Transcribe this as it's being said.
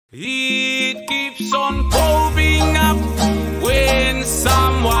It keeps on popping up when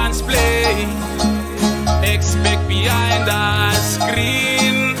someone's playing. Expect behind the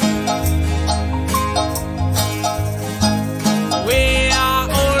screen. Where all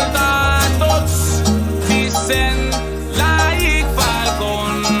the thoughts descend like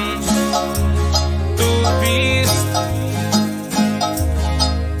falcons to feast.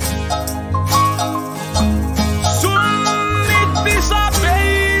 Soon it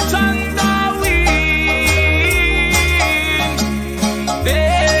dissipates and the wind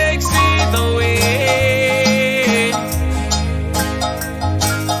takes it away.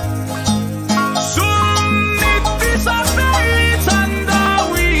 Soon it dissipates and the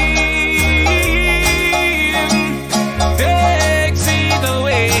wind takes it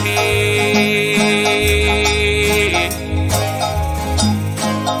away.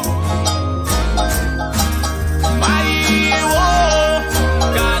 Maewo,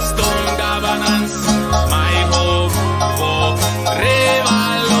 custom governance, my hope for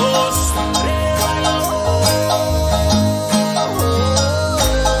revalos.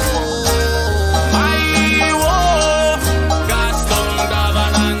 Maewo, custom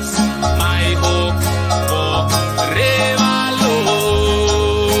governance, my hope for revalos.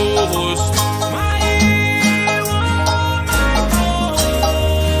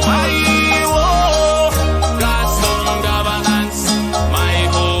 Maewo, custom governance, my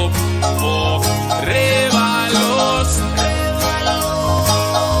hope for revalos.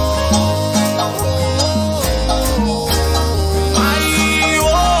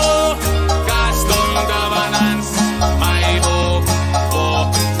 Maewo, custom governance, my hope for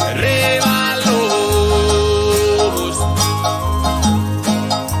revalos.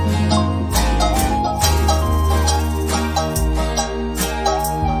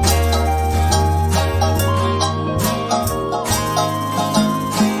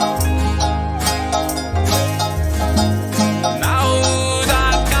 Now the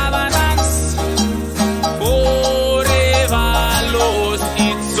governance forever lost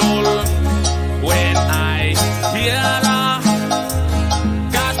its soul. When I hear the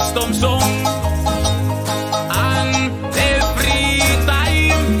custom song, and every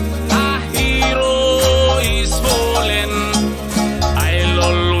time a hero is fallen, I'll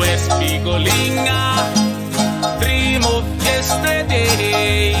always be calling a dream of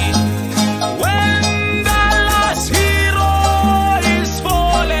yesterday.